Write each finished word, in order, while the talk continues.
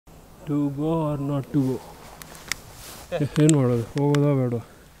to go or not to go? ಏನು ಮಾಡೋದು, ಹೋಗೋದಾ ಬೇಡ?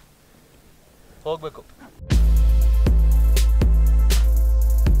 ಹೋಗಬೇಕು.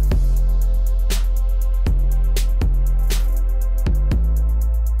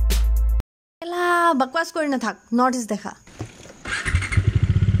 ಎಲ್ಲ ಬಕ್ವಾಸ್ಗಳನ್ನ ಥಾಕ್ ನೋಟಿಸ್ देखा.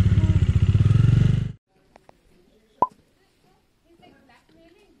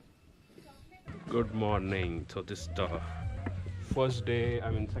 Good morning. So this is the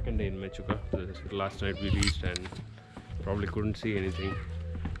second day in Menchuka. Last night we reached and probably couldn't see anything.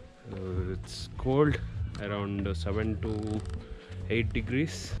 It's cold, around 7 to 8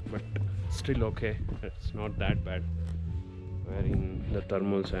 degrees, but still okay. It's not that bad. Wearing the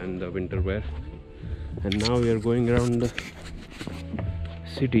thermals and the winter wear. And now we are going around the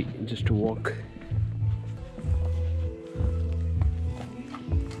city just to walk.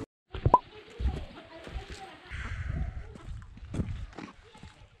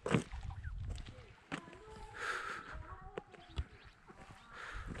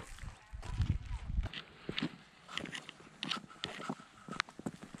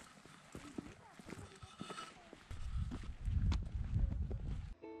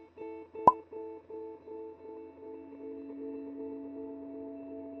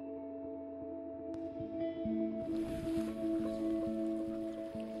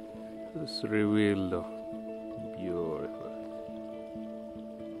 This reveal though, beautiful.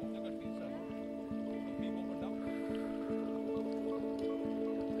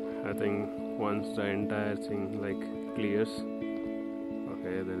 I think once the entire thing like clears,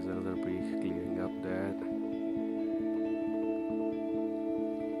 okay, there's another peak clearing up there.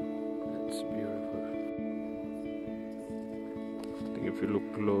 It's beautiful. I think if you look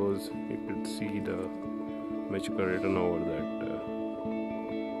close, you could see the Menchuka written over that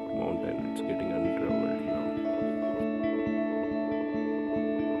mountain. It's getting unraveled now.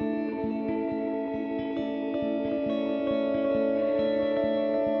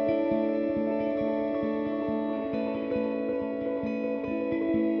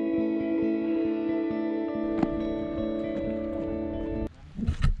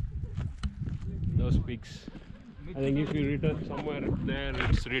 Those peaks, I think if you return somewhere there,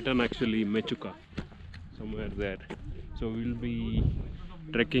 it's written actually Menchuka somewhere there. So we'll be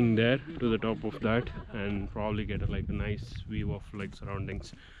trekking there to the top of that and probably get a nice view of surroundings.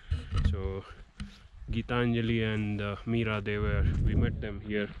 So Geetanjali and Meera, we met them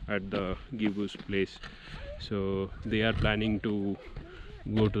here at the Gibu's place. So they are planning to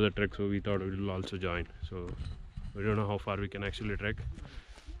go to the trek, so we thought we will also join. So we don't know how far we can actually trek.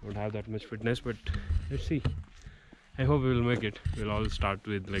 Don't have that much fitness, but let's see. I hope we will make it. We'll all start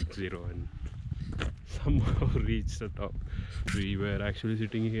with 0 and somehow reach the top. We were actually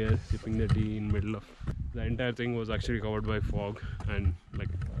sitting here sipping the tea in middle of the entire thing was actually covered by fog, and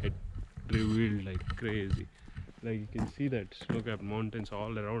it revealed like crazy. You can see that snow-capped mountains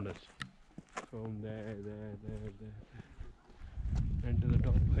all around us from there and to the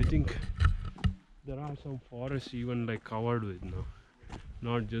top. I think there are some forests even covered with now,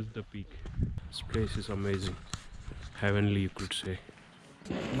 not just the peak. This place is amazing, heavenly you could say.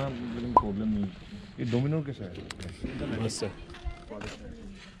 Problem नहीं, ये डोमिनोर कैसा है? मस्त है.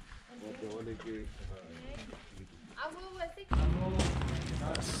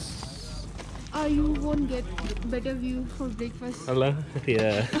 You won't get better view for breakfast. Allah,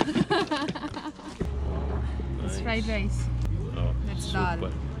 yeah. It's fried rice. Oh, That's super.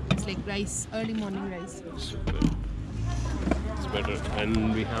 dal. It's like rice, early morning rice. Super. It's better, and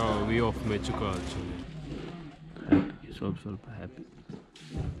we have a view of Menchuka also. So happy.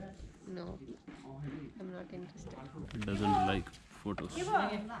 No, I'm not interested. It doesn't like photos.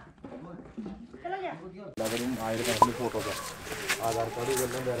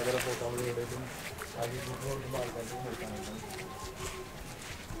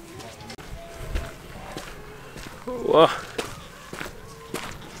 Wow.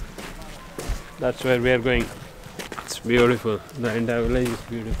 That's where we are going. It's beautiful. The entire village is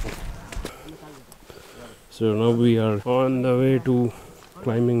beautiful. So now we are on the way to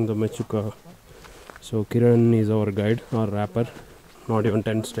climbing the Menchuka. So Kiran is our guide, our rapper. Not even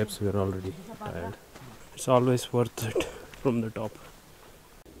 10 steps, we are already tired. It's always worth it from the top.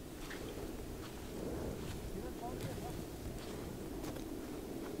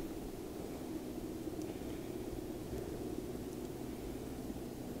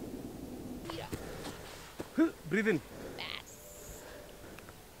 Breathe in.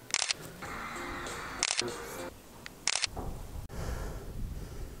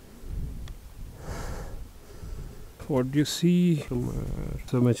 What you see from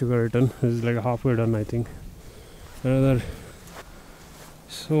so Menchuka return is halfway done, I think. Another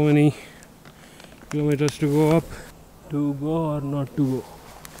so many kilometers to go up. To go or not to go?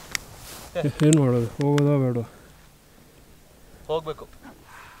 ಏನು ಮಾಡೋದು, ಹೋಗೋದಾ ಬೇಡ? ಹೋಗಬೇಕು.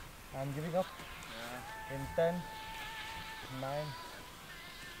 I am giving up in 10 9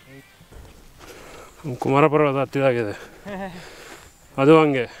 8. Kumara ಪರ್ವತ ಹತ್ತಿದಾಗಿದೆ. ಅದು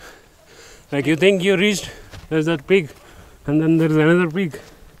ಹಂಗೆ, like you think you reached, there's that peak and then there's another peak.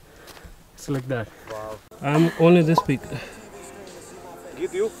 It's like that. Wow. I'm only this peak.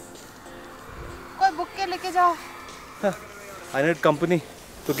 Give you. कोई book के लेके जाओ. I need company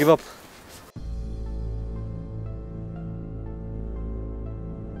to give up.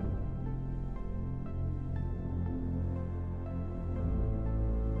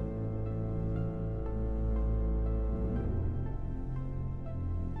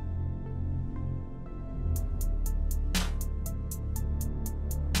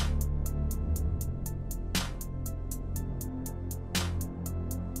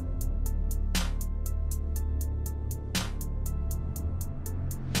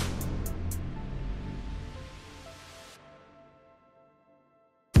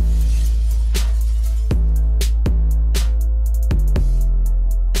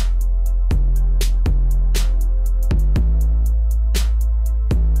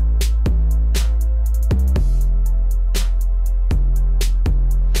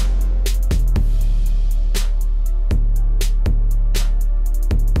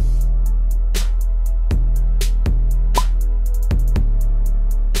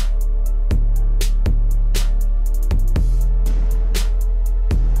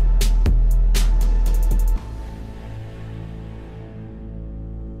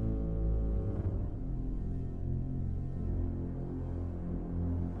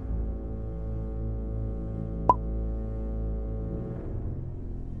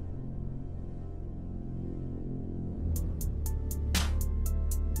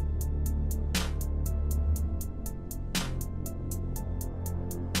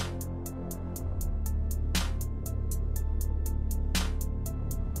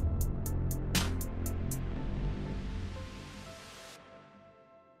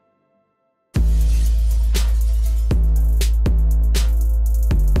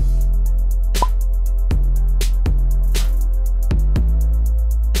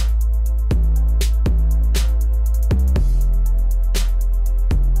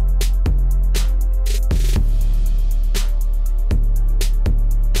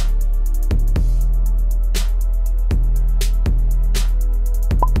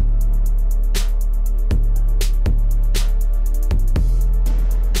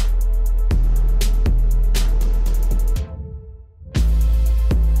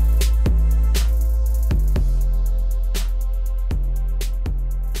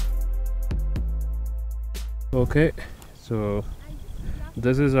 Okay, so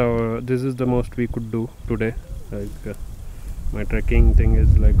this is the most we could do today. Like my trekking thing is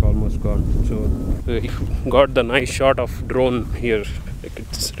like almost gone, so we got the nice shot of drone here. Like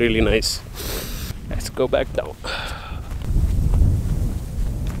it's really nice. Let's go back down.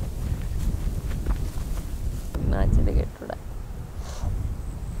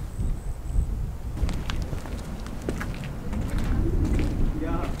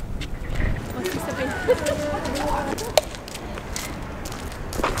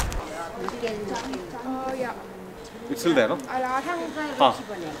 Oh yeah. It's still there, no?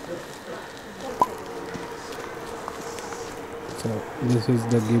 So this is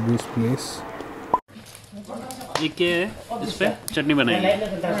the Gibu's place. ये क्या है? इस पे चटनी बनाएंगे.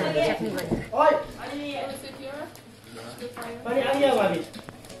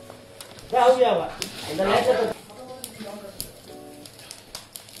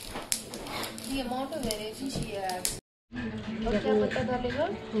 The amount of energy she has. क्या पत्ता डालेगा?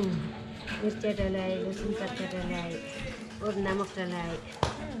 मिर्चा डलाई, लहसुन पत्ता डलाई और नमक डलाई.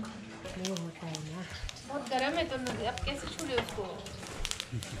 वो होता है ना. बहुत गर्म है तो अब कैसे छूले उसको?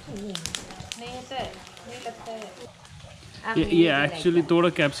 नहीं होता है, नहीं लगता है. ये एक्चुअली थोड़ा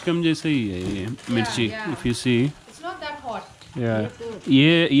कैप्सिकम जैसा ही है ये मिर्ची. If you see. It's not that hot. Yeah.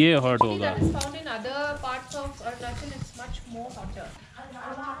 ये hot होगा. That is found in other parts of Arunachal. It's much more hotter.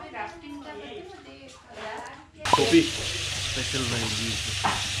 और वहाँ पे rafting का करते हैं Copy. Special veggies.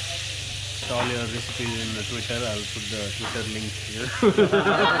 All your recipes in Twitter. I'll put the Twitter link here.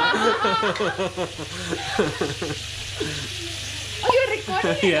 Oh, you're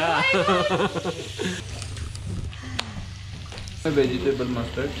recording? Yeah. Vegetable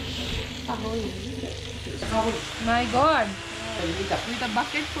mustard. My God. With a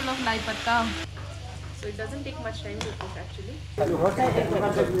bucket full of lai patta. So it doesn't take much time to cook actually. Oh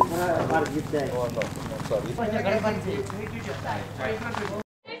no, sorry.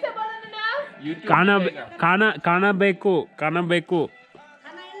 ಕಾಣಬೇಕು ಕಾಣಬೇಕು.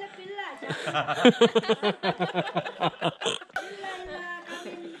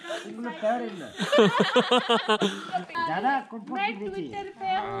 ज़्यादा कुछ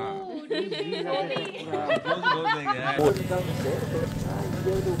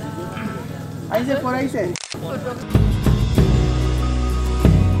ऐसे